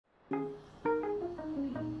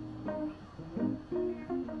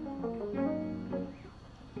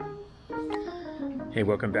Hey,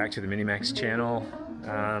 welcome back to the Minimax channel,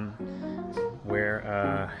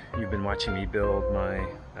 where you've been watching me build my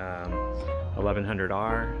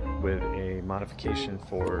 1100R with a modification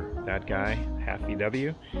for that guy, half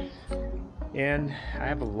VW. And I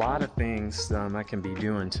have a lot of things I can be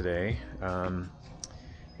doing today.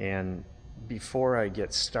 And before I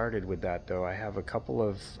get started with that though, I have a couple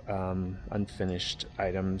of unfinished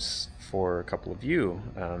items for a couple of you.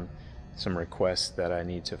 Some requests that I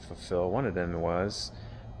need to fulfill. One of them was,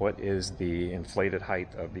 what is the inflated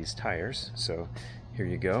height of these tires? So here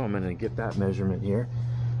you go. I'm going to get that measurement here.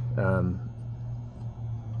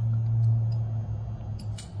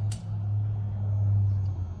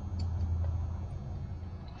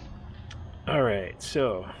 All right,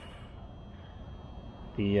 so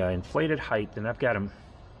the inflated height, and I've got them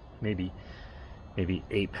maybe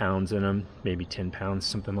 8 pounds in them, maybe 10 pounds,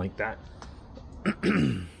 something like that.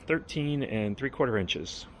 13 3/4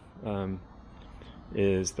 inches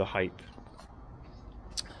is the height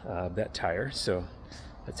of that tire, so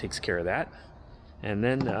that takes care of that. And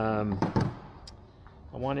then I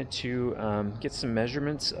wanted to get some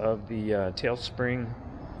measurements of the tail spring,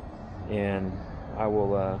 and I will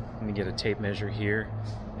let me get a tape measure here,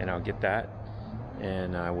 and I'll get that,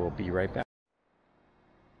 and I will be right back.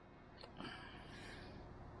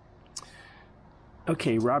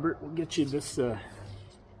 Okay, Robert, we'll get you this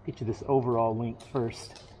overall length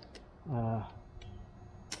first.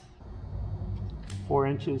 4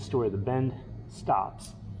 inches to where the bend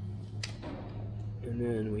stops, and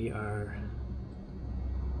then we are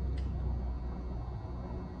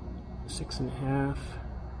 6.5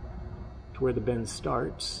 to where the bend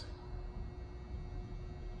starts.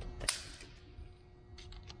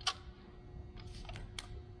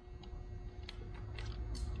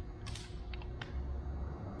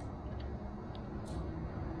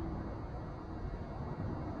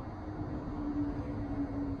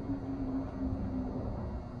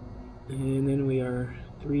 And then we are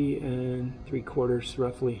 3 3/4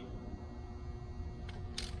 roughly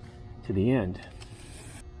to the end.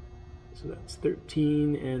 So that's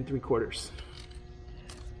 13 3/4.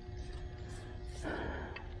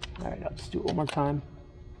 All right, I'll just do it one more time.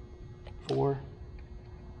 4,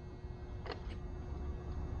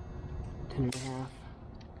 10.5,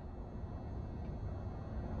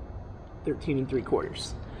 13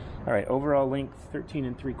 3/4. All right, overall length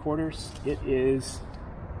 13 3/4. It is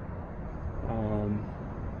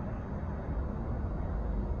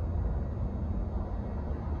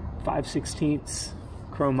 5/16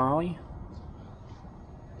 chromoly,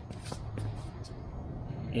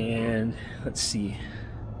 and let's see,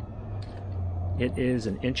 it is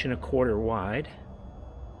 1 1/4 inches wide,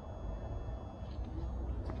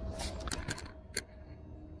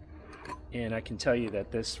 and I can tell you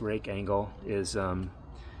that this rake angle is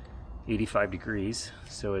 85 degrees,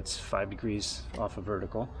 so it's 5 degrees off of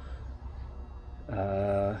vertical.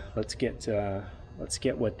 Let's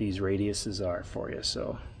get what these radiuses are for you,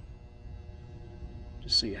 so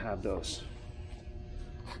just so you have those.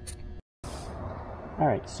 All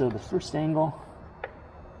right, so the first angle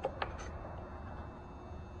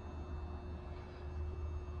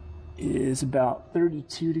is about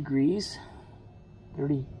 32 degrees.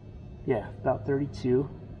 About 32.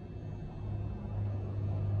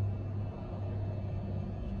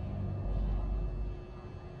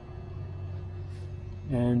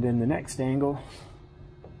 And then the next angle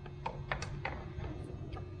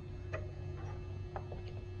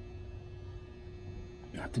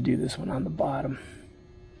I have to do this one on the bottom.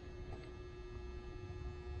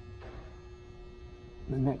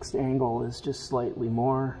 The next angle is just slightly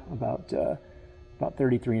more, about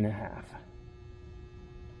 33.5.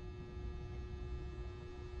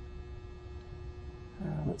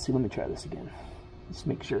 Let's see, let me try this again. Let's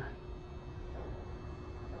make sure.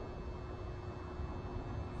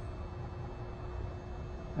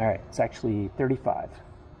 All right, it's actually 35.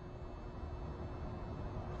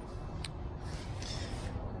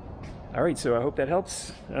 All right, so I hope that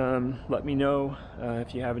helps. Let me know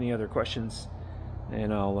if you have any other questions,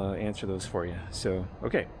 and I'll answer those for you. So,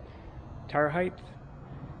 okay, tire height,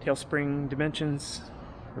 tail spring dimensions,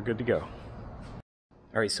 we're good to go.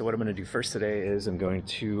 All right, so what I'm going to do first today is I'm going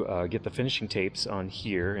to get the finishing tapes on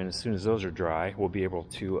here, and as soon as those are dry, we'll be able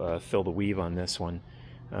to fill the weave on this one.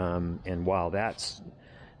 And while that's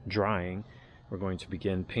drying, we're going to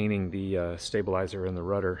begin painting the stabilizer and the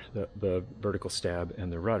rudder, the vertical stab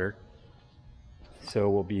and the rudder. So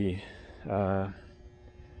we'll be, and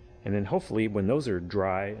then hopefully when those are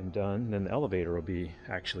dry and done, then the elevator will be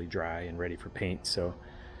actually dry and ready for paint. So,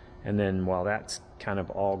 and then while that's kind of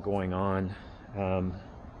all going on, I'm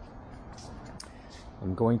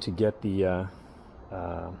going to get the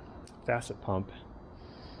facet pump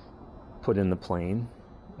put in the plane,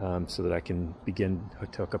 so that I can begin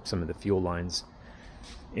to hook up some of the fuel lines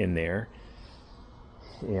in there.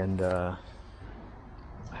 And I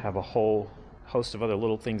have a whole host of other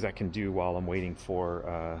little things I can do while I'm waiting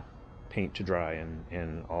for paint to dry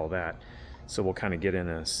and all that. So we'll kind of get in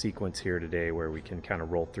a sequence here today where we can kind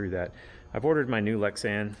of roll through that. I've ordered my new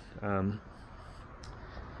Lexan,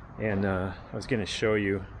 and I was going to show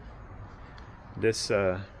you this.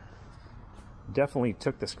 Definitely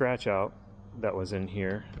took the scratch out that was in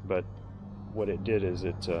here, but what it did is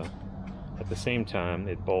it at the same time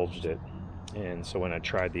it bulged it, and so when I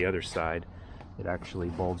tried the other side, it actually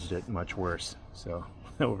bulged it much worse. So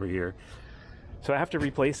over here, so I have to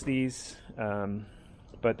replace these,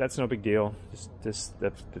 but that's no big deal.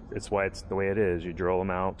 It's why it's the way it is. You drill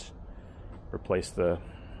them out,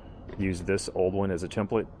 use this old one as a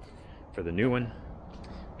template for the new one,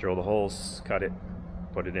 drill the holes, cut it,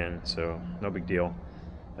 put it in. So no big deal.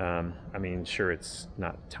 I mean, sure, it's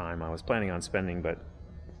not time I was planning on spending, but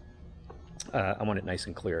I want it nice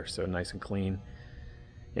and clear, so nice and clean.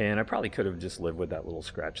 And I probably could have just lived with that little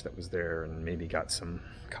scratch that was there and maybe got some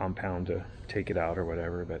compound to take it out or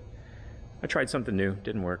whatever, but I tried something new.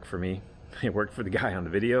 Didn't work for me. It worked for the guy on the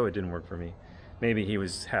video. It didn't work for me. Maybe he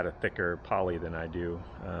had a thicker poly than I do.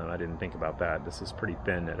 I didn't think about that. This is pretty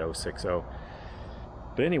thin at 060.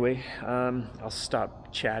 But anyway, I'll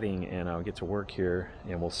stop chatting and I'll get to work here,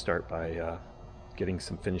 and we'll start by getting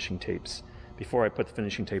some finishing tapes. Before I put the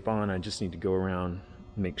finishing tape on, I just need to go around,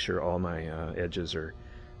 make sure all my edges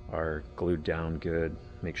are glued down good,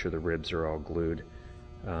 make sure the ribs are all glued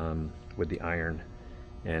with the iron,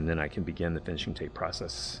 and then I can begin the finishing tape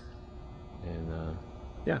process. And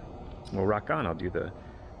yeah, we'll rock on. I'll do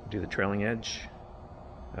the trailing edge,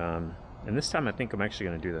 and this time I think I'm actually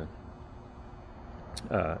going to do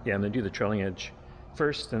I'm going to do the trailing edge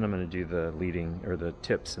first, then I'm going to do the leading, or the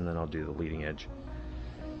tips, and then I'll do the leading edge.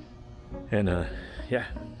 And yeah,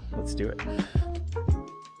 let's do it.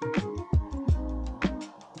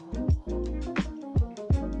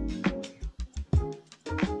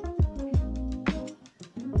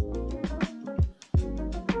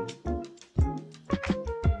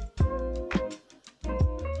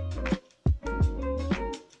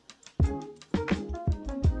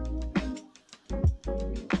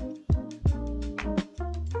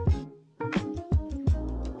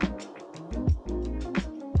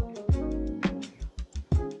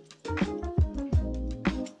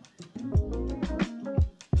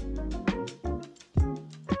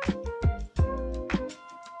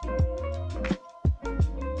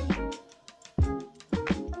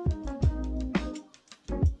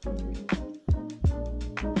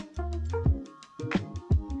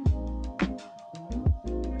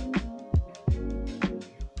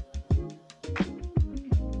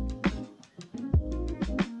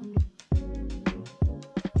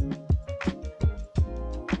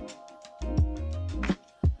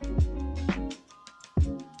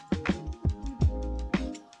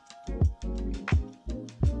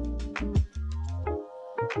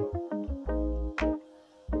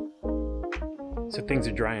 So things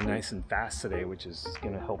are drying nice and fast today, which is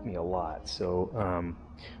going to help me a lot. So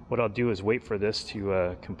what I'll do is wait for this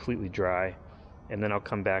to completely dry, and then I'll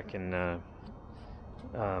come back and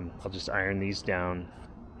I'll just iron these down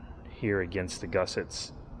here against the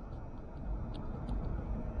gussets.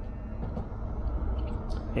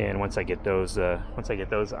 And once I get those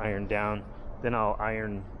ironed down, then I'll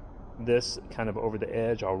iron this kind of over the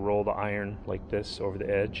edge. I'll roll the iron like this over the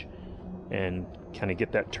edge and kind of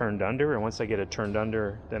get that turned under. And once I get it turned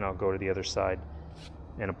under, then I'll go to the other side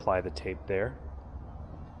and apply the tape there.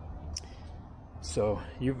 So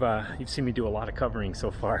you've seen me do a lot of covering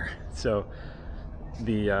so far. So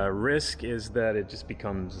the risk is that it just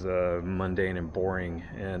becomes mundane and boring,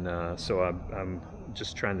 and so I'm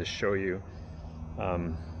just trying to show you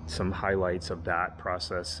some highlights of that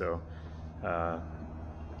process. So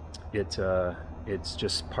it's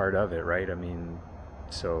just part of it, right? I mean,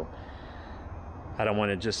 so I don't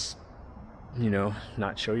want to just,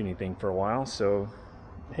 not show you anything for a while. So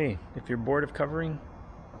hey, if you're bored of covering,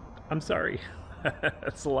 I'm sorry.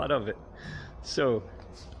 That's a lot of it. So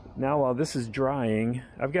now while this is drying,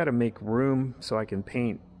 I've got to make room so I can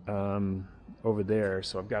paint over there.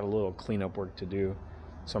 So I've got a little cleanup work to do.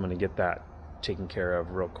 So I'm going to get that taken care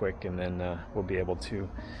of real quick, and then we'll be able to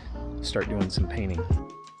start doing some painting.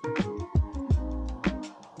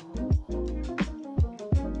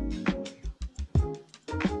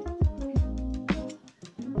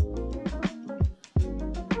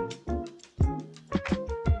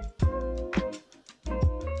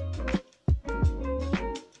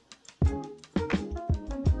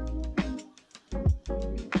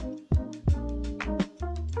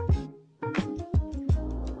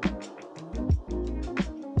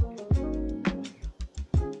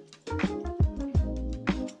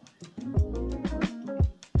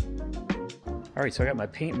 All right, so I got my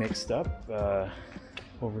paint mixed up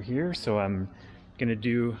over here. So I'm gonna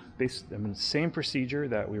do the same procedure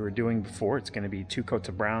that we were doing before. It's gonna be 2 coats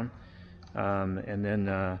of brown, and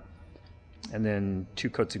then 2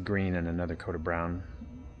 coats of green and another coat of brown.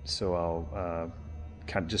 So I'll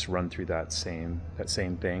kind of just run through that same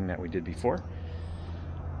thing that we did before.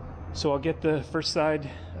 So I'll get the first side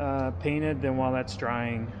painted, then while that's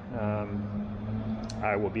drying,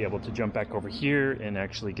 I will be able to jump back over here and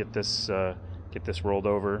actually get this rolled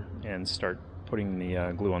over and start putting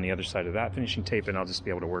the glue on the other side of that finishing tape, and I'll just be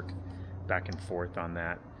able to work back and forth on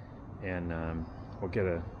that, and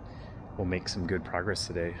we'll make some good progress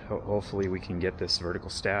today. Hopefully we can get this vertical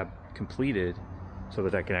stab completed so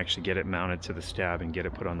that I can actually get it mounted to the stab and get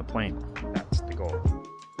it put on the plane. That's the goal.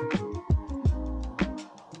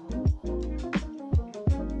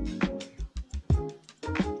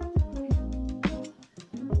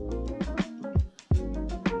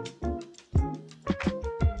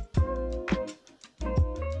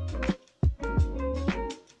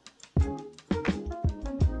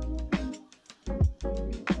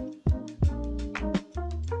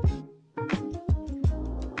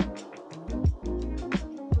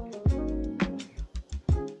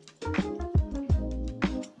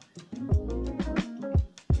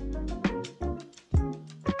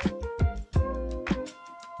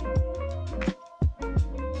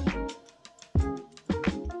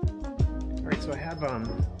 So I have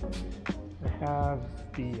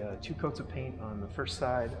the 2 coats of paint on the first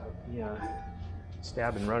side of the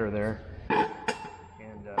stab and rudder there,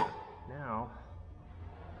 and now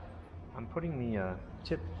I'm putting the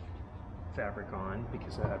tip fabric on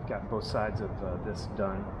because I've got both sides of this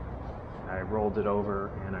done. I rolled it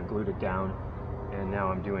over and I glued it down, and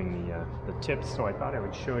now I'm doing the tips. So I thought I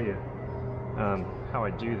would show you how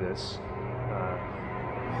I do this.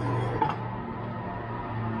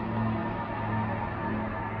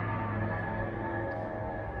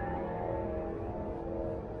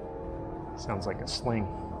 Sounds like a sling,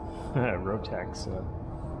 Rotax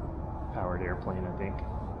powered airplane, I think.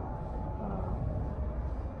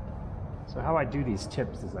 So how I do these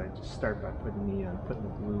tips is I just start by putting the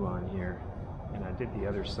glue on here, and I did the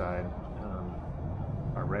other side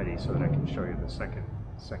already so that I can show you the second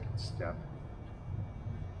step.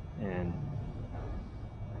 And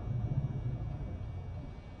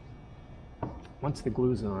once the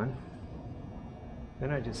glue's on, then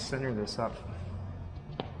I just center this up.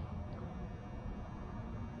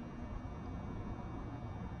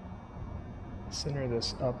 Center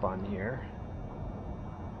this up on here.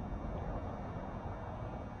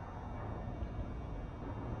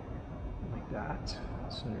 Like that.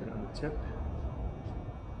 Center it on the tip.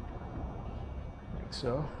 Like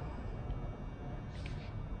so.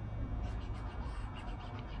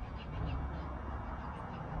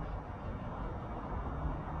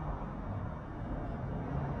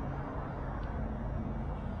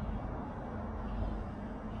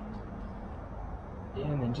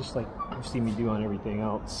 And then just like you've seen me do on everything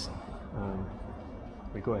else,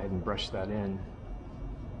 we go ahead and brush that in,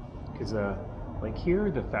 because like here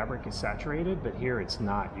the fabric is saturated, but here it's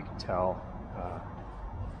not. You can tell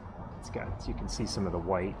you can see some of the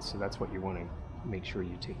white, so that's what you want to make sure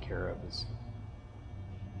you take care of, is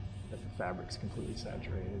that the fabric's completely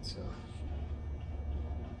saturated. So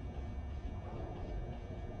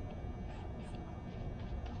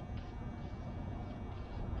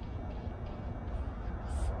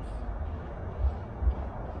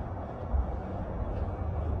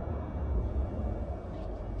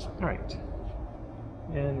all right,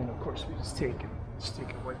 and then of course we just take and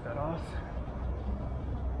wipe that off.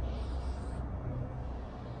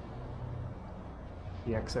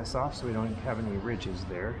 The excess off so we don't have any ridges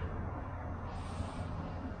there.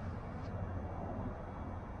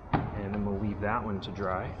 And then we'll leave that one to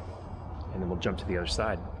dry, and then we'll jump to the other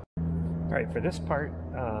side. All right, for this part,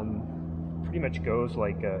 pretty much goes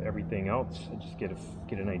like everything else. I just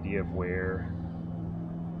get an idea of where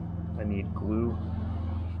I need glue.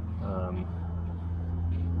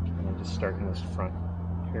 And I just start in this front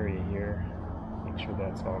area here, make sure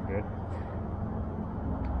that's all good.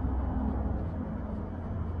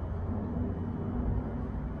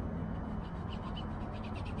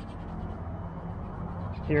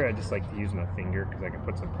 Here I just like to use my finger because I can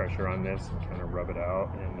put some pressure on this and kind of rub it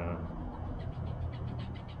out, and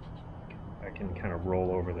I can kind of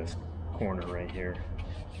roll over this corner right here.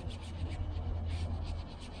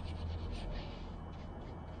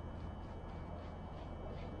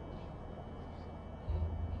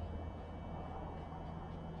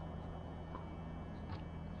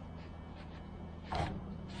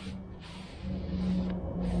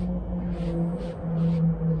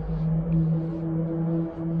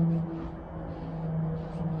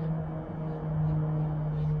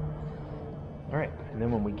 And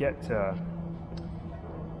then when we get to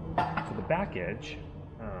the back edge,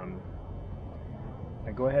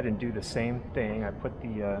 I go ahead and do the same thing. I put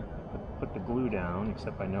the glue down,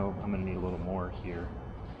 except I know I'm going to need a little more here.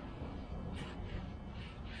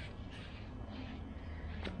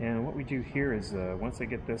 And what we do here is once I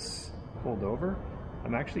get this pulled over,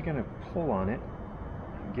 I'm actually going to pull on it,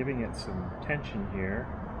 giving it some tension here.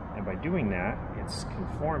 And by doing that, it's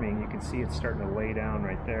conforming. You can see it's starting to lay down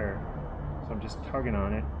right there. So I'm just tugging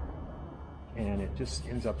on it, and it just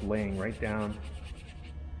ends up laying right down,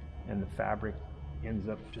 and the fabric ends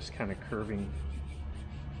up just kind of curving,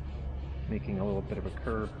 making a little bit of a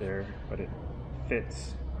curve there, but it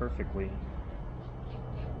fits perfectly.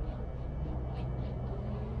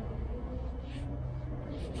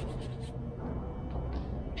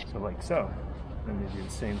 So like so. I'm going to do the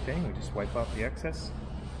same thing. We just wipe off the excess.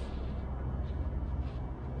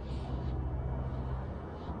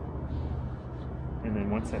 And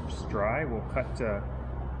then once that's dry, we'll cut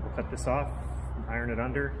this off, iron it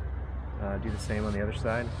under, do the same on the other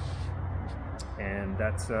side, and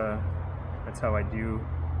that's how I do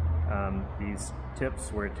these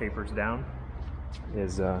tips where it tapers down.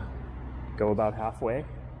 Is go about halfway,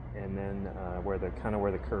 and then where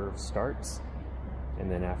the curve starts, and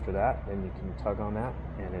then after that, then you can tug on that,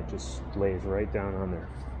 and it just lays right down on there.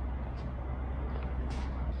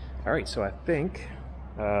 All right, so I think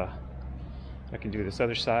I can do this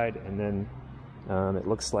other side, and then it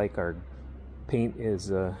looks like our paint is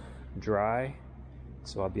dry,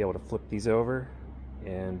 so I'll be able to flip these over,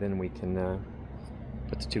 and then we can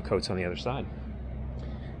put the two coats on the other side.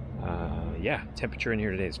 Yeah, temperature in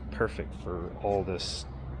here today is perfect for all this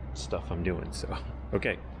stuff I'm doing, so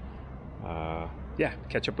okay. Yeah,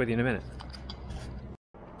 catch up with you in a minute.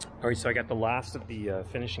 All right, so I got the last of the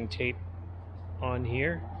finishing tape on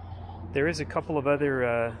here. There is a couple of other,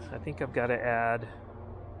 I think I've got to add.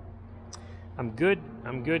 I'm good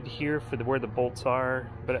here for where the bolts are,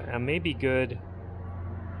 but I may be good.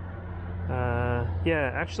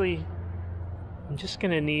 Yeah, actually, I'm just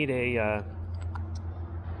gonna need a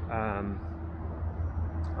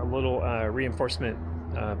little reinforcement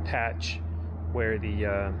patch where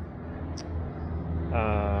the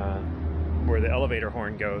elevator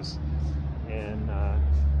horn goes, and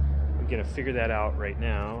I'm gonna figure that out right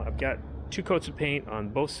now. I've got 2 coats of paint on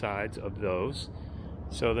both sides of those,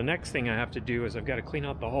 so the next thing I have to do is I've got to clean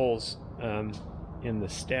out the holes in the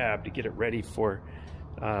stab to get it ready for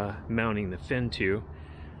mounting the fin to.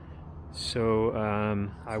 So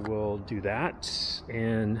I will do that,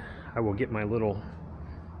 and I will get my little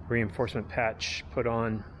reinforcement patch put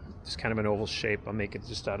on. It's kind of an oval shape. I'll make it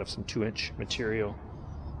just out of some 2-inch material.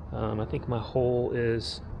 I think my hole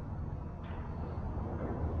is,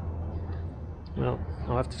 well,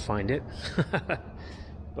 I'll have to find it.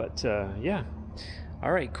 But yeah.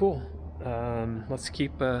 All right, cool. Let's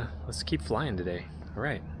keep flying today. All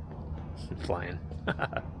right. Flying.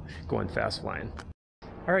 Going fast flying.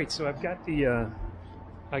 All right, so I've got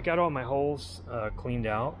I got all my holes cleaned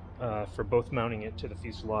out for both mounting it to the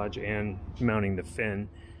fuselage and mounting the fin.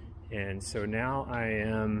 And so now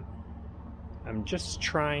I'm just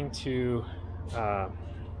trying to I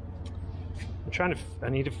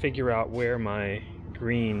need to figure out where my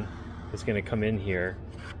green is going to come in here.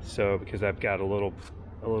 So because I've got a little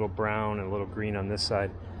brown and a little green on this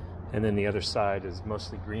side, and then the other side is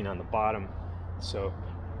mostly green on the bottom. So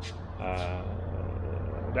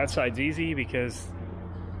that side's easy because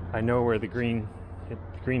I know where the green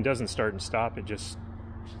doesn't start and stop. It's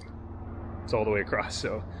all the way across.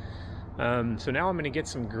 So so now I'm going to get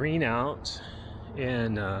some green out,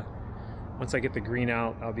 and once I get the green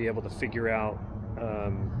out, I'll be able to figure out,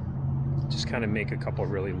 just kind of make a couple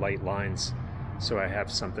really light lines so I have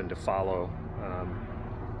something to follow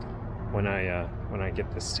when I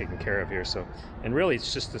get this taken care of here. So, and really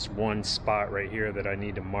it's just this one spot right here that I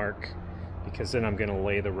need to mark, because then I'm going to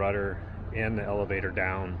lay the rudder and the elevator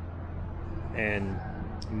down and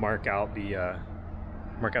mark out the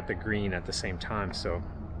green at the same time. So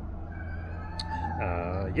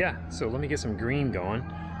yeah, so let me get some green going,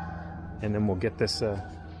 and then we'll get this.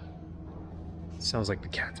 Sounds like the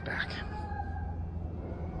cat's back.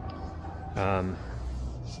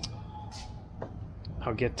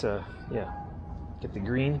 I'll get the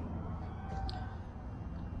green.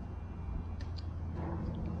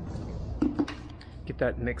 Get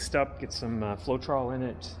that mixed up, get some Floetrol in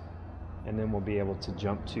it, and then we'll be able to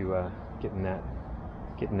jump to getting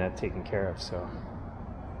that taken care of. So,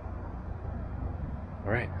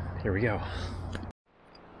 all right, here we go.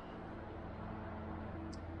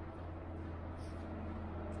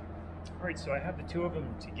 All right, so I have the two of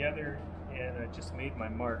them together, and I just made my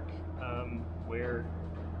mark where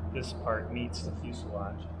this part meets the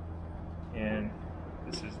fuselage, and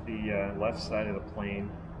this is the left side of the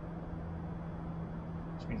plane,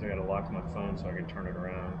 which means I got to lock my phone so I can turn it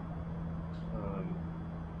around.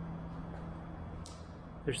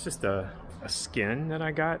 There's just a skin that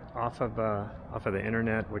I got off of the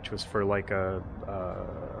internet, which was for like a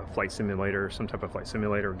flight simulator, some type of flight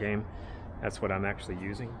simulator game. That's what I'm actually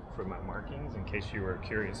using for my markings, in case you were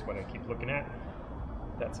curious what I keep looking at.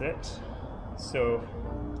 That's it. So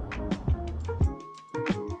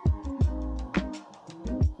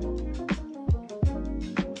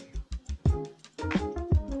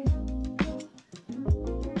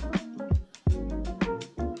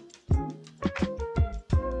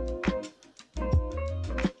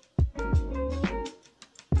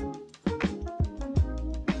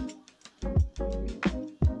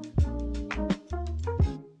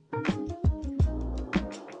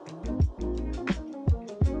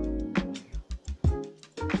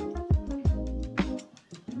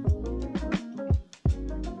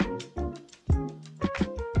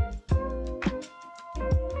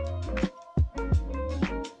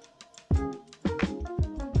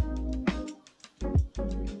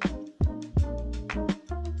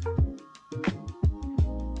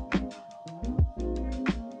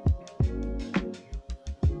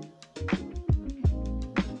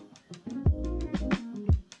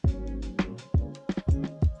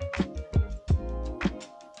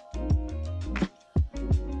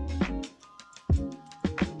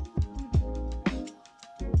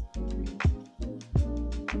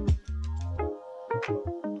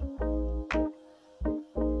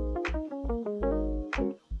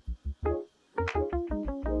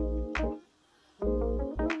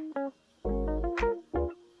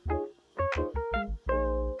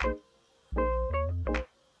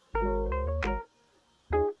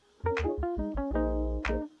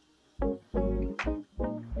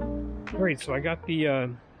Alright, so I got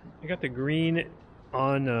the green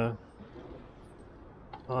on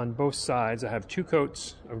both sides. I have 2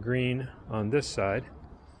 coats of green on this side.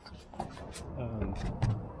 It's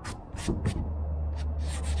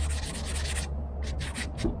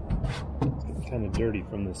kind of dirty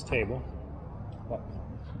from this table, but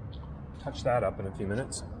touch that up in a few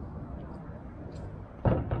minutes.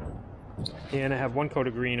 And I have 1 coat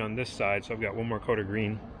of green on this side, so I've got 1 more coat of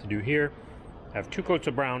green to do here. I have 2 coats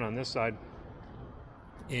of brown on this side,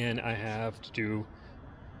 and I have to do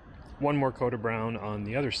 1 more coat of brown on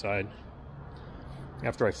the other side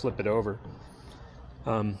after I flip it over.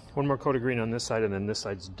 1 more coat of green on this side, and then this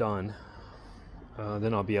side's done.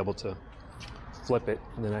 Then I'll be able to flip it.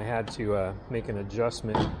 And then I had to make an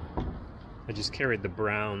adjustment. I just carried the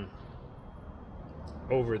brown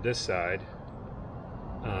over this side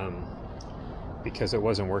because it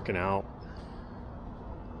wasn't working out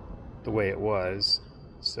the way it was,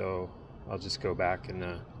 so I'll just go back and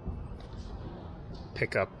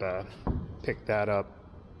pick that up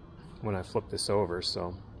when I flip this over.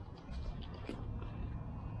 So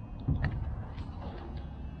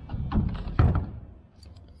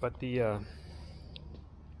but the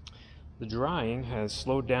drying has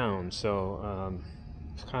slowed down, so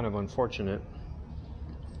it's kind of unfortunate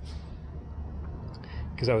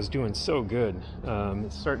because I was doing so good.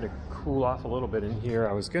 It's starting to cool off a little bit in here.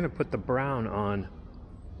 I was going to put the brown on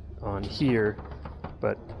here,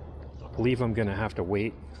 but I believe I'm going to have to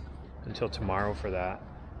wait until tomorrow for that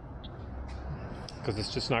because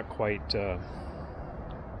it's just not quite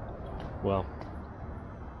well,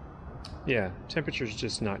 yeah, temperature's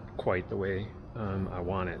just not quite the way I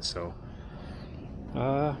want it. So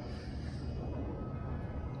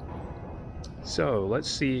let's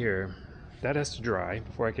see here. That has to dry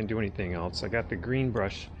before I can do anything else. I got the green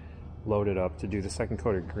brush loaded up to do the 2nd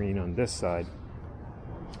coat of green on this side,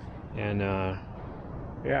 and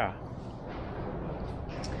yeah.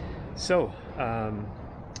 So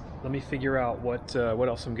let me figure out what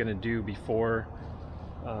else I'm gonna do before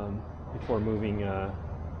moving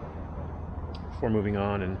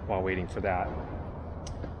on, and while waiting for that.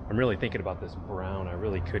 I'm really thinking about this brown. I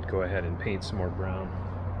really could go ahead and paint some more brown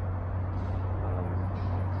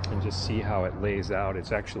and just see how it lays out. It's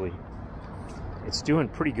doing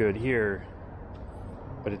pretty good here,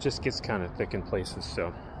 but it just gets kind of thick in places,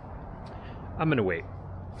 so I'm gonna wait.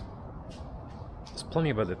 There's plenty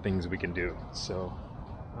of other things we can do, so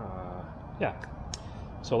yeah.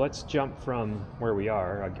 So let's jump from where we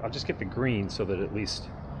are. I'll just get the green so that at least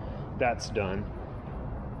that's done,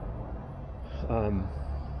 and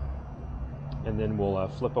then we'll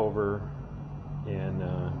flip over and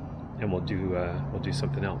we'll do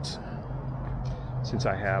something else. Since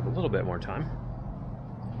I have a little bit more time,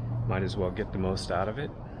 might as well get the most out of it.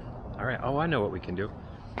 All right, oh, I know what we can do.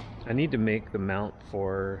 I need to make the mount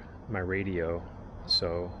for my radio,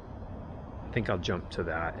 so I think I'll jump to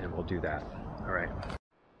that and we'll do that. All right.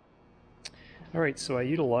 All right, so I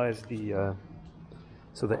utilized the,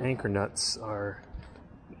 so the anchor nuts are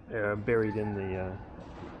buried in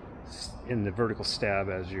the vertical stab,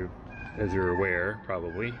 as you're aware,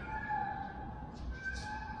 probably.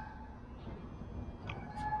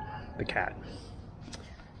 The cat.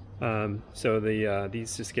 So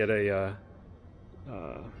these just get a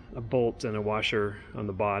bolt and a washer on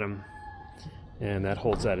the bottom, and that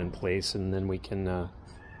holds that in place, and then we can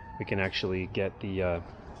actually get the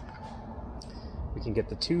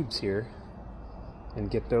tubes here and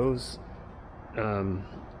get those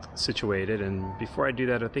situated. And before I do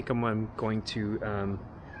that, I think I'm going to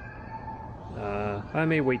I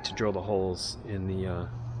may wait to drill the holes in the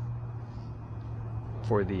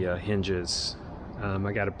for the hinges. I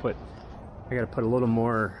gotta put a little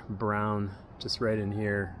more brown just right in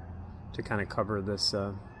here to kind of cover this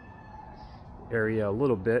area a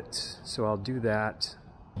little bit, so I'll do that.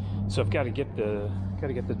 So I've got to get the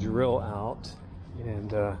drill out,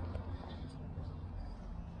 and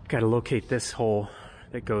got to locate this hole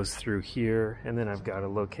that goes through here, and then I've got to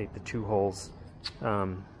locate the two holes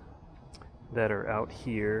that are out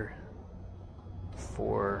here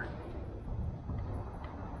for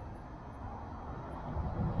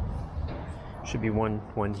should be one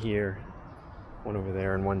here, one over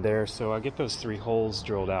there, and one there. So I'll get those 3 holes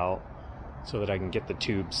drilled out so that I can get the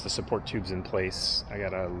tubes, the support tubes in place. I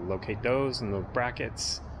gotta locate those and the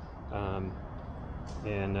brackets, and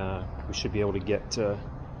we should be able to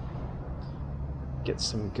get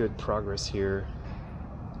some good progress here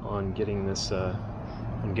on getting this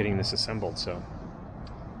assembled. So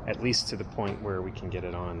at least to the point where we can get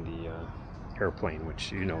it on the airplane, which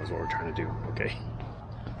you know is what we're trying to do. Okay.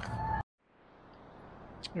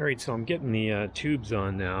 All right, so I'm getting the tubes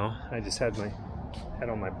on now. I just had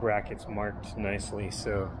all my brackets marked nicely,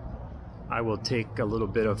 so I will take a little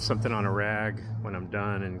bit of something on a rag when I'm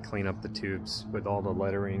done and clean up the tubes with all the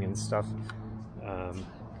lettering and stuff.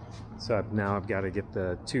 So now I've got to get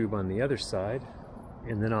the tube on the other side,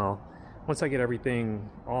 and then once I get everything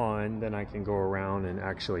on, then I can go around and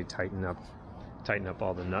actually tighten up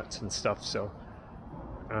all the nuts and stuff. So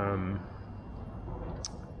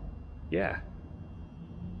yeah,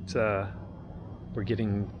 we're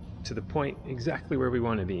getting to the point exactly where we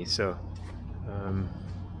want to be. So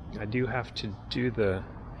I do have to do the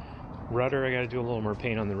rudder. I got to do a little more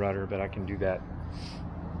paint on the rudder, but I can do that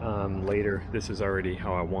later. This is already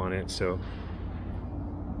how I want it. So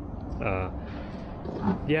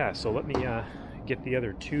yeah, so let me get the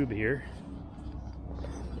other tube here.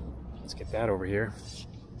 Let's get that over here.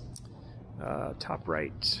 Top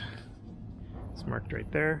right. It's marked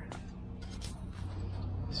right there.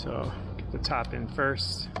 So get the top in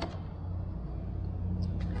first.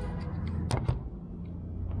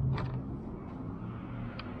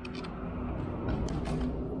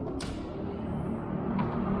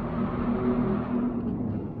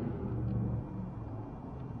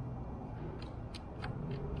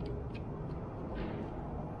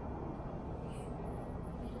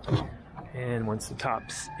 And once the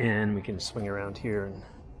top's in, we can swing around here and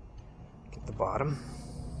get the bottom.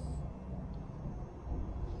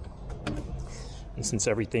 And since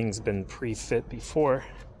everything's been pre-fit before,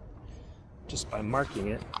 just by marking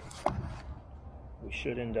it, we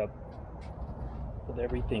should end up with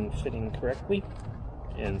everything fitting correctly.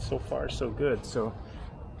 And so far, so good. So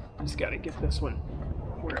just got to get this one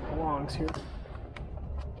where it belongs here.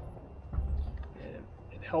 And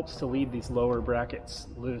it helps to leave these lower brackets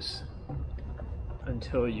loose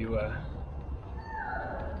until you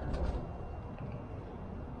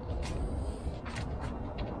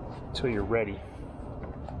until you're ready.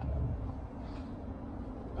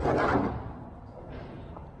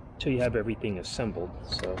 Until you have everything assembled.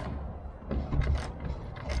 So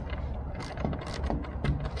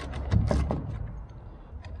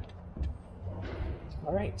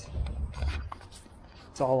all right,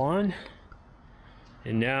 it's all on,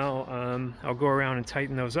 and now I'll go around and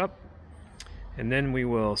tighten those up, and then we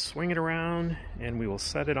will swing it around and we will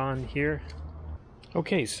set it on here.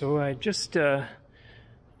 Okay, so I just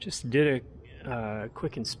did a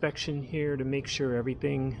quick inspection here to make sure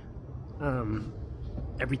everything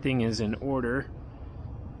is in order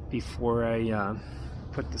before I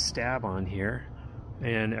put the stab on here,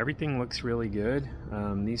 and everything looks really good.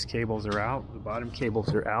 These cables are out, the bottom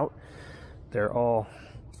cables are out. They're all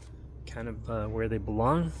kind of where they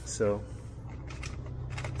belong, so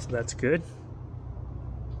that's good.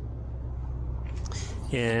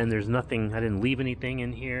 And there's nothing, I didn't leave anything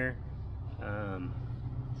in here.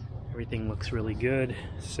 Everything looks really good.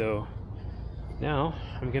 So now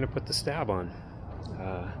I'm gonna put the stab on.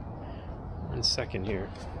 1 second here.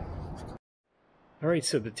 All right,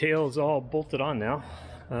 so the tail is all bolted on now.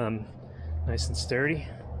 Nice and sturdy,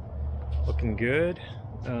 looking good.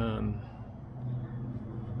 Now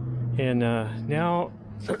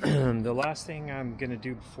the last thing I'm gonna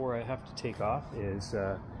do before I have to take off is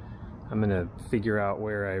I'm gonna figure out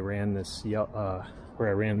where I ran this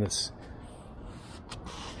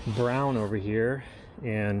brown over here,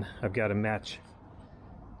 and I've got to match.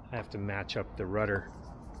 I have to match up the rudder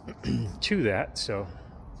to that. So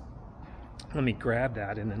let me grab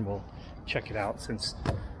that, and then we'll check it out since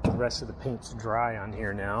the rest of the paint's dry on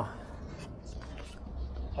here now.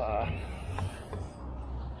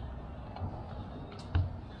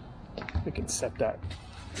 We can set that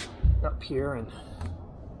up here and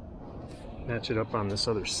match it up on this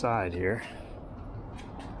other side here.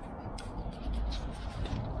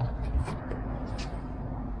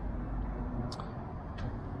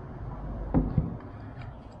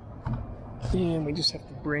 And we just have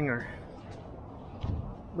to bring our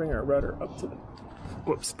rudder up to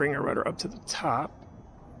the top.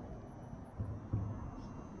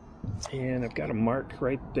 And I've got a mark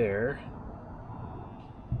right there.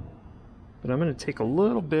 But I'm going to take a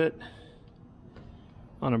little bit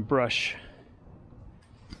on a brush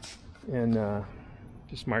and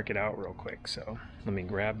just mark it out real quick. So let me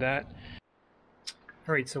grab that.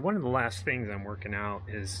 All right, so one of the last things I'm working out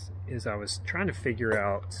is I was trying to figure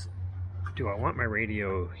out, do I want my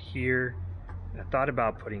radio here? I thought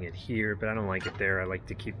about putting it here, but I don't like it there. I like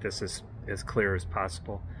to keep this as clear as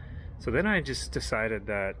possible. So then I just decided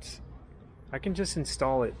that I can just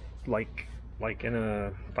install it like in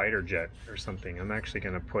a fighter jet or something. I'm actually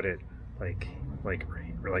going to put it like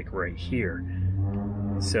right here.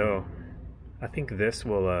 So I think this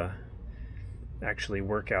will actually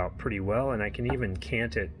work out pretty well, and I can even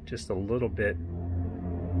cant it just a little bit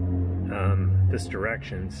this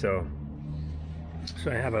direction. So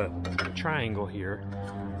I have a triangle here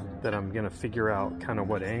that I'm going to figure out kind of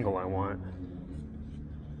what angle I want.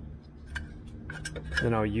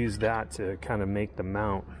 Then I'll use that to kind of make the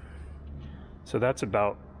mount. So that's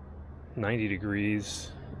about 90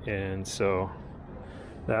 degrees, and so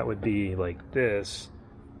that would be like this,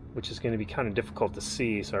 which is going to be kind of difficult to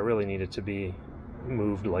see, so I really need it to be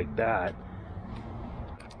moved like that.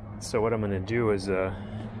 So what I'm going to do is going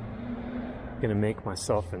to make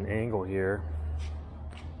myself an angle here.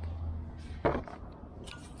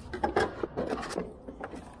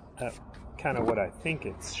 Kind of what I think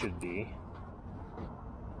it should be.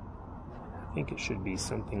 I think it should be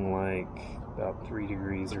something like about 3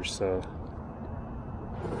 degrees or so.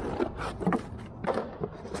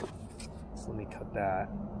 So let me cut that.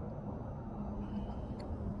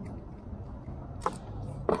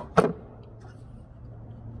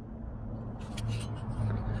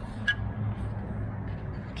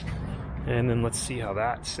 And then let's see how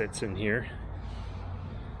that sits in here.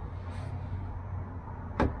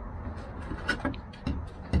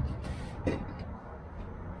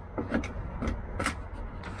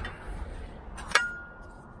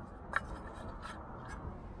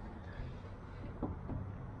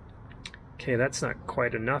 Okay, that's not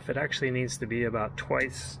quite enough. It actually needs to be about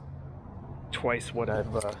twice what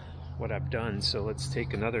I've done. So let's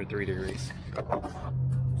take another 3 degrees.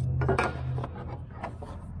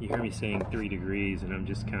 You hear me saying 3 degrees, and I'm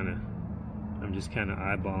just kind of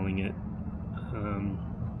eyeballing it,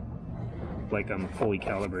 like I'm fully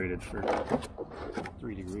calibrated for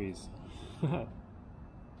 3 degrees.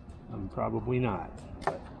 I'm probably not,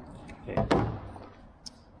 but hey,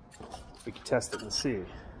 we can test it and see.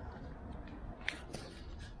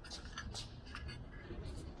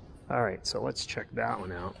 All right, so let's check that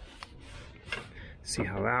one out. See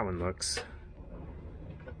how that one looks.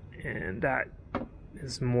 And that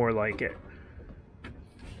is more like it.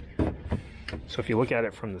 So if you look at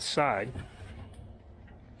it from the side,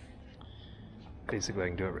 basically I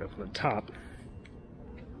can do it right from the top.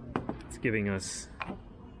 It's giving us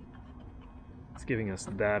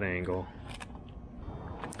that angle,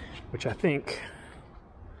 which I think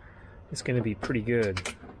is going to be pretty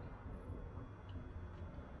good.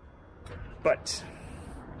 But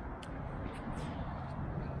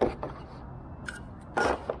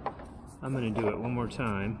I'm going to do it one more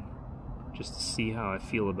time just to see how I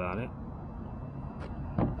feel about it.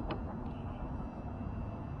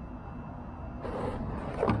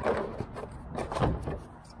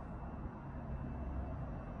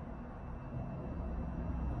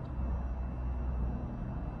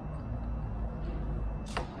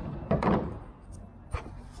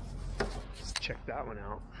 Let's check that one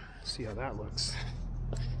out. See how that looks.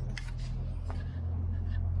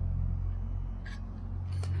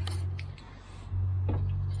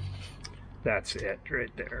 That's it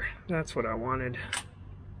right there. That's what I wanted.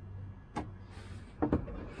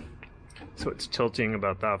 So it's tilting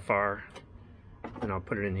about that far, and I'll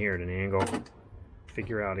put it in here at an angle,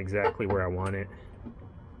 figure out exactly where I want it,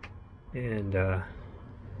 and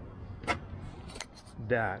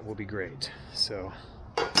that will be great. So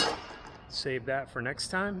save that for next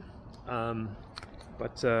time.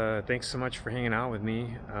 But thanks so much for hanging out with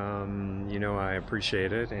me. You know, I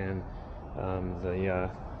appreciate it, and the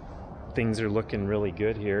things are looking really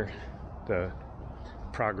good here. The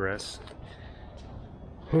progress.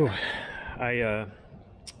 Whew. I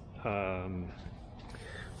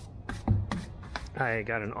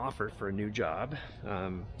got an offer for a new job,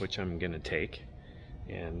 which I'm gonna take,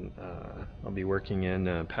 and I'll be working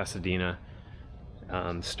in Pasadena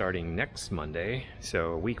starting next Monday.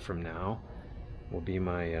 So a week from now will be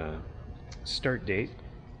my start date.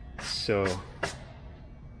 So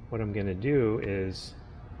what I'm gonna do is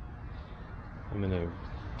I'm gonna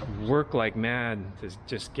work like mad to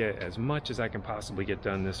just get as much as I can possibly get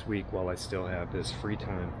done this week while I still have this free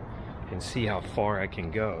time, and see how far I can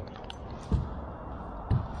go.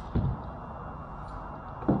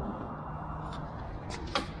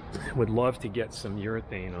 Would love to get some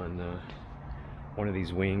urethane on one of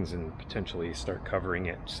these wings and potentially start covering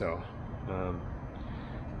it. So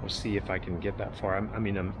we'll see if I can get that far. I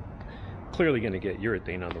mean, I'm clearly going to get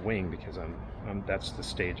urethane on the wing because that's the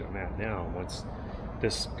stage I'm at now. Once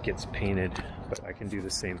this gets painted, but I can do the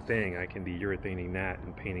same thing. I can be urethaning that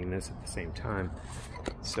and painting this at the same time.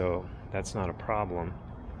 So that's not a problem.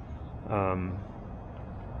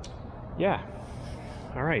 Yeah.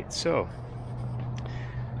 All right. So.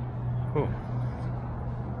 Oh.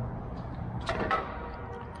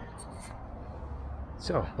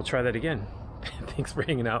 So we'll try that again. Thanks for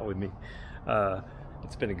hanging out with me.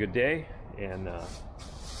 It's been a good day, and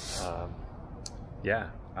yeah,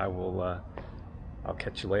 I'll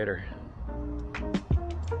catch you later.